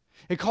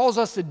 It calls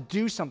us to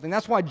do something.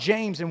 That's why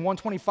James in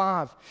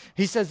 1:25,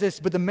 he says this,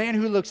 but the man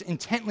who looks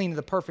intently into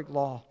the perfect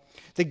law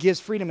that gives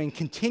freedom and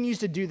continues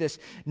to do this,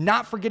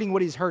 not forgetting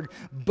what he's heard,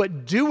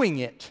 but doing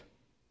it.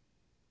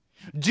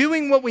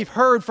 Doing what we've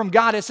heard from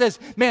God, it says,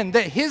 man,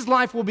 that his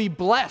life will be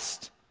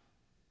blessed.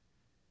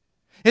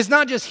 It's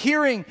not just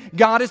hearing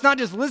God, it's not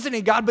just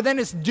listening to God, but then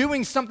it's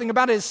doing something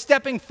about it, it's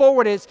stepping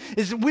forward. Is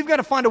we've got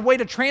to find a way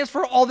to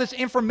transfer all this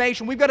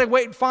information. We've got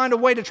to find a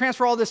way to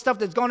transfer all this stuff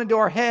that's gone into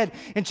our head,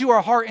 into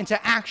our heart, into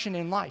action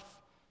in life.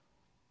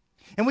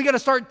 And we got to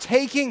start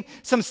taking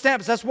some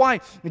steps. That's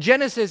why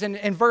Genesis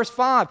in verse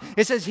 5,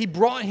 it says he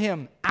brought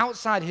him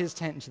outside his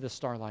tent into the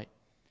starlight.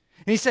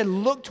 And he said,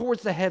 look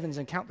towards the heavens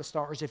and count the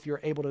stars if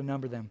you're able to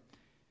number them.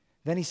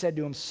 Then he said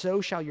to him,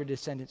 so shall your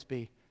descendants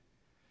be.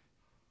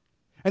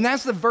 And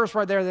that's the verse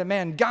right there that,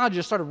 man, God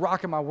just started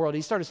rocking my world.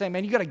 He started saying,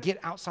 man, you got to get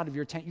outside of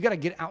your tent. You got to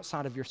get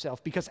outside of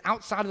yourself, because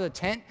outside of the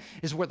tent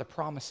is where the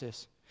promise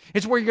is.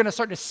 It's where you're going to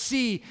start to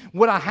see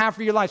what I have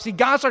for your life. See,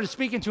 God started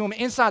speaking to him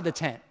inside the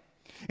tent.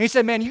 And he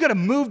said, man, you got to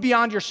move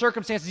beyond your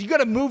circumstances. You got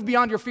to move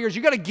beyond your fears.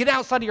 You got to get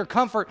outside of your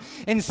comfort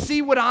and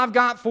see what I've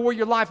got for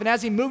your life. And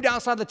as he moved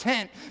outside the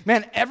tent,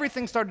 man,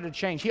 everything started to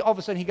change. All of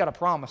a sudden, he got a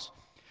promise.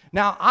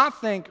 Now, I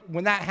think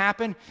when that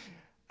happened,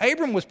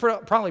 Abram was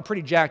probably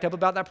pretty jacked up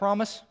about that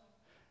promise.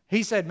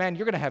 He said, man,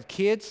 you're going to have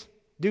kids.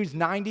 Dude's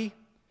 90.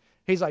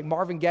 He's like,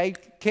 Marvin Gaye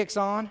kicks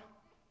on.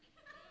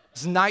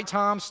 It's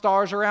nighttime,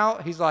 stars are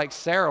out. He's like,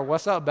 Sarah,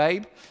 what's up,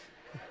 babe?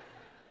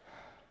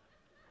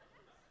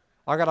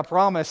 I got a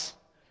promise.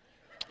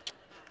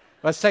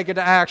 Let's take it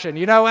to action.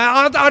 You know,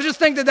 I just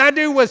think that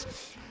dude was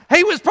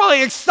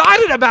probably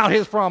excited about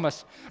his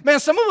promise. Man,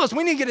 some of us,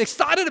 we need to get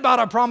excited about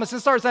our promise and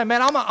start saying,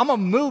 man, I'm going to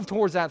move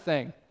towards that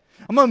thing.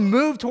 I'm going to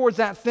move towards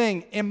that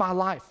thing in my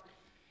life.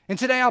 And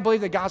today I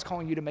believe that God's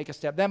calling you to make a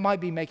step. That might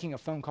be making a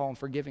phone call and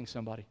forgiving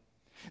somebody.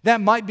 That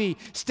might be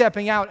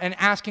stepping out and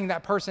asking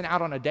that person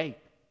out on a date.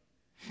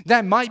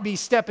 That might be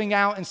stepping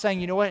out and saying,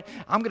 you know what,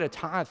 I'm going to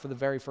tithe for the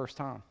very first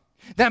time.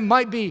 That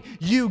might be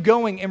you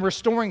going and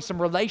restoring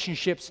some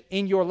relationships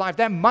in your life.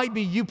 That might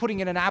be you putting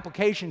in an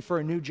application for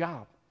a new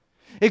job.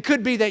 It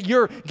could be that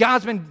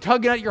God's been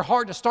tugging at your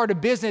heart to start a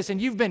business,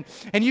 and you've been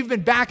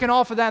backing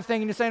off of that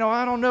thing, and you're saying, oh,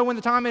 I don't know when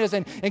the time is,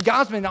 and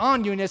God's been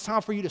on you, and it's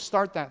time for you to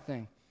start that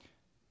thing.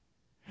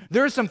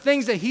 There are some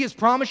things that he has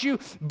promised you,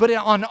 but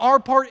on our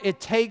part, it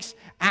takes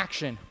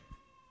action.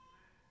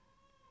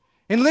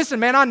 And listen,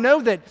 man, I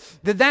know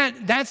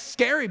that's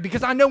scary,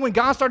 because I know when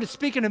God started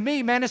speaking to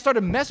me, man, it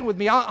started messing with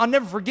me. I'll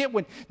never forget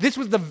when this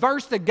was the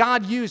verse that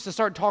God used to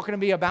start talking to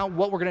me about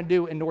what we're going to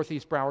do in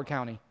Northeast Broward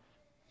County.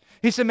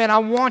 He said, man, I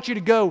want you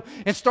to go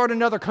and start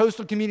another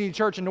coastal community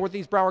church in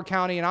Northeast Broward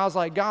County. And I was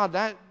like, God,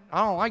 I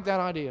don't like that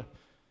idea.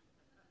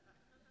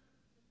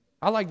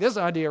 I like this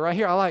idea right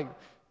here. I like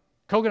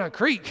Coconut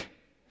Creek.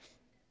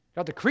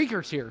 Got the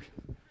Creekers here.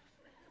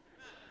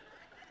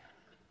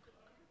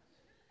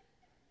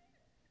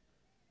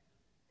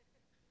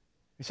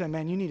 He said,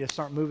 man, you need to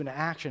start moving to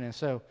action. And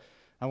so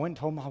I went and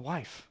told my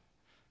wife.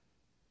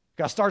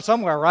 Got to start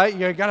somewhere, right?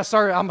 You got to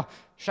start.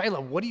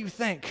 Shayla, what do you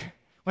think?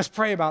 Let's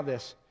pray about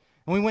this.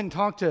 And we went and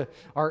talked to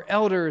our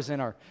elders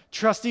and our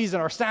trustees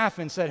and our staff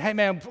and said, hey,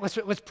 man,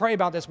 let's pray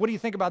about this. What do you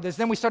think about this?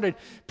 Then we started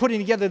putting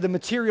together the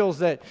materials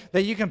that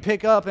you can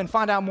pick up and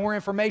find out more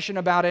information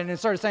about it. And it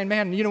started saying,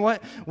 man, you know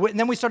what? And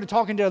then we started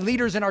talking to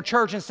leaders in our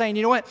church and saying,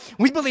 you know what?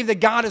 We believe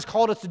that God has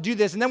called us to do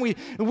this. And then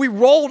we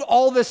rolled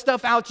all this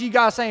stuff out to you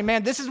guys saying,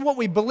 man, this is what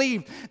we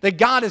believe that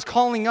God is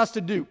calling us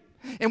to do.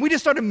 And we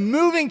just started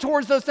moving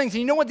towards those things. And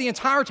you know what? The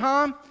entire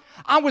time,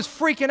 I was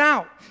freaking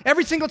out.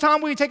 Every single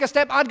time we would take a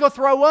step, I'd go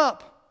throw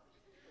up.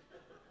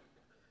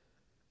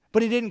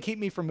 But it didn't keep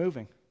me from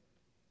moving.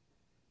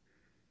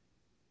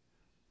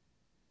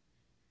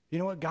 You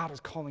know what? God is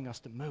calling us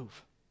to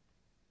move,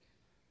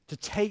 to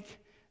take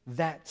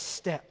that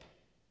step.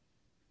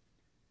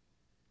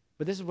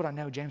 But this is what I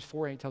know. James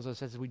 4:8 tells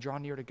us, as we draw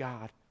near to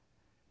God,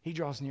 he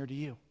draws near to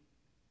you.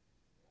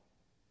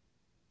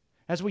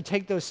 As we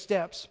take those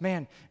steps,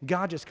 man,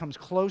 God just comes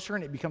closer,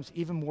 and it becomes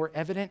even more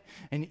evident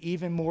and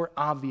even more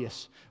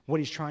obvious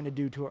what he's trying to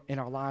do in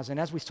our lives. And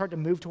as we start to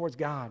move towards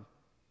God,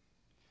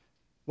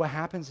 what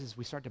happens is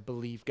we start to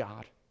believe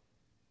God.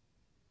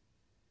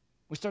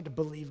 We start to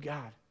believe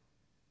God.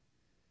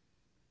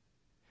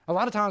 A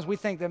lot of times we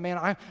think that, man,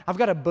 I've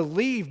got to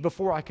believe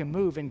before I can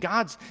move, and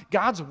God's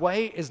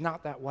way is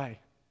not that way.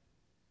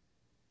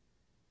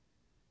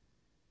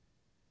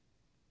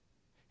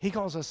 He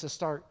calls us to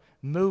start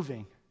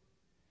moving,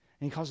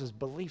 and he calls us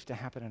belief to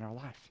happen in our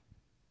life.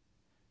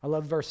 I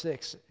love verse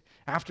 6.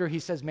 After he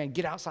says, man,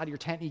 get outside of your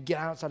tent, he get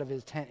outside of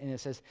his tent, and it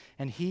says,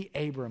 and he,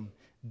 Abram,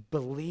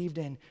 believed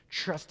in,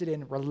 trusted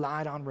in,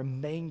 relied on,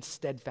 remained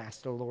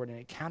steadfast to the Lord, and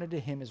it counted to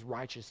him as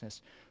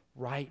righteousness,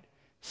 right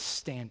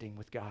standing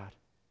with God.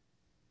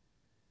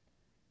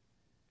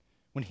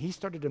 When he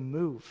started to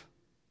move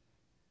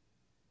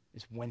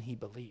is when he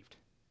believed.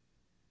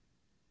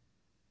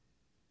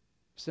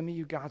 Some of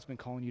you, God's been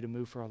calling you to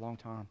move for a long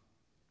time.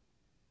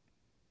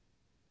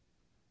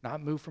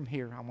 Not move from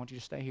here. I want you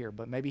to stay here,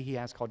 but maybe he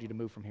has called you to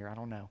move from here. I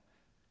don't know.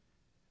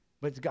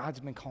 But God's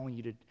been calling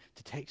you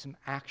to take some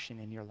action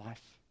in your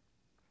life.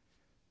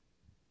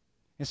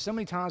 And so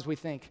many times we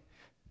think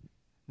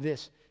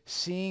this,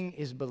 seeing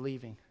is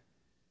believing.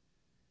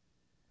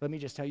 Let me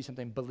just tell you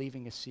something,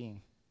 believing is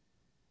seeing.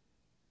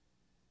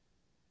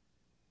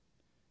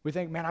 We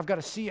think, man, I've got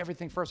to see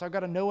everything first. I've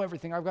got to know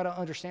everything. I've got to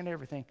understand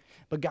everything.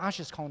 But God's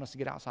just calling us to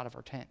get outside of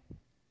our tent.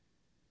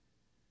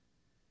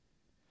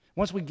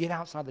 Once we get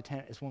outside the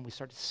tent is when we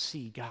start to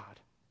see God.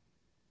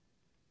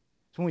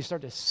 It's when we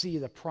start to see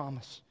the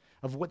promise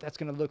of what that's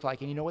going to look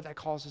like. And you know what that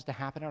causes to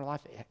happen in our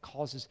life? It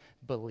causes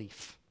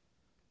belief.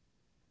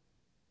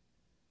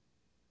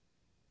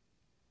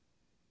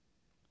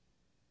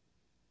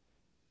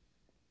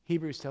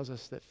 Hebrews tells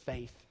us that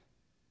faith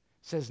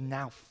says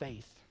now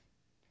faith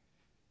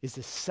is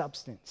the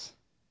substance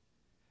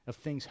of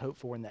things hoped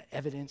for and the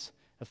evidence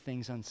of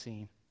things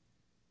unseen.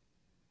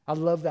 I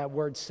love that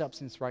word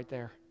substance right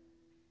there.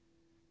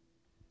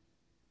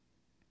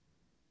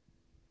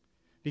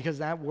 Because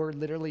that word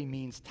literally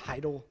means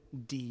title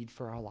deed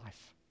for our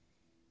life.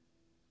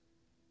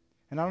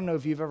 And I don't know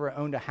if you've ever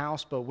owned a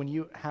house, but when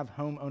you have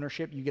home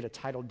ownership, you get a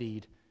title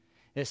deed.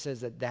 It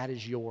says that that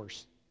is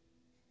yours.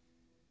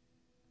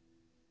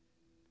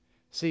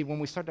 See, when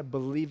we start to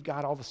believe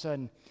God, all of a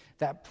sudden,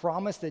 that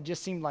promise that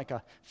just seemed like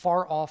a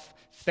far-off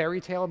fairy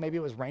tale, maybe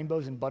it was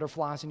rainbows and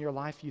butterflies in your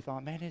life, you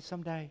thought, man,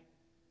 someday.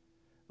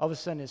 All of a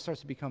sudden, it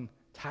starts to become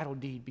title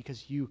deed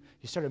because you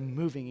started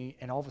moving,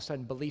 and all of a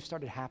sudden, belief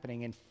started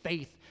happening, and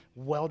faith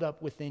welled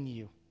up within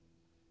you.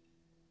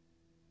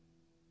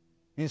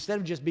 And instead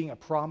of just being a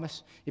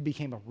promise, it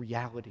became a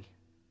reality.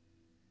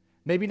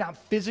 Maybe not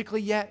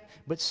physically yet,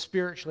 but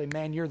spiritually,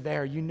 man, you're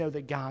there. You know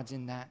that God's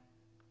in that.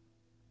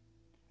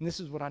 And this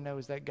is what I know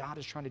is that God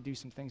is trying to do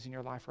some things in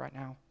your life right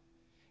now.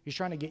 He's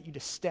trying to get you to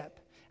step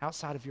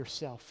outside of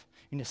yourself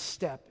and to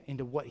step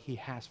into what He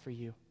has for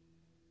you.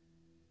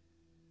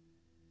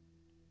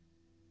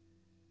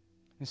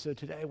 And so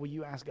today, will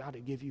you ask God to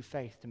give you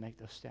faith to make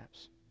those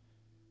steps?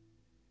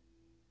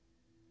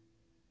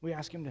 We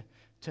ask Him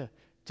to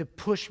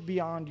push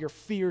beyond your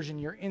fears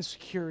and your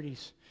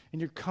insecurities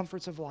and your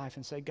comforts of life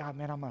and say, God,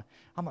 man, I'm going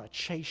to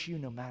chase you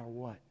no matter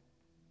what.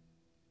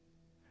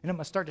 And I'm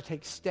going to start to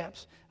take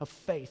steps of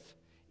faith,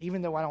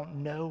 even though I don't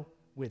know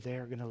where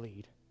they're going to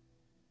lead.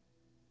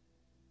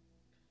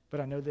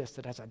 But I know this,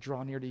 that as I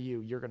draw near to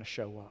you, you're going to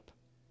show up.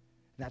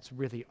 And that's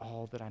really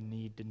all that I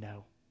need to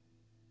know.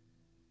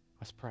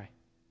 Let's pray.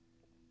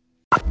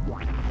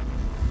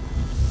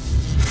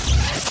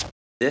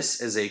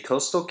 This is a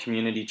Coastal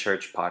Community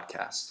Church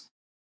podcast.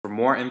 For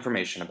more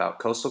information about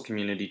Coastal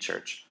Community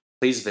Church,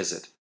 please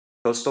visit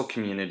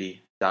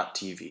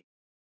coastalcommunity.tv.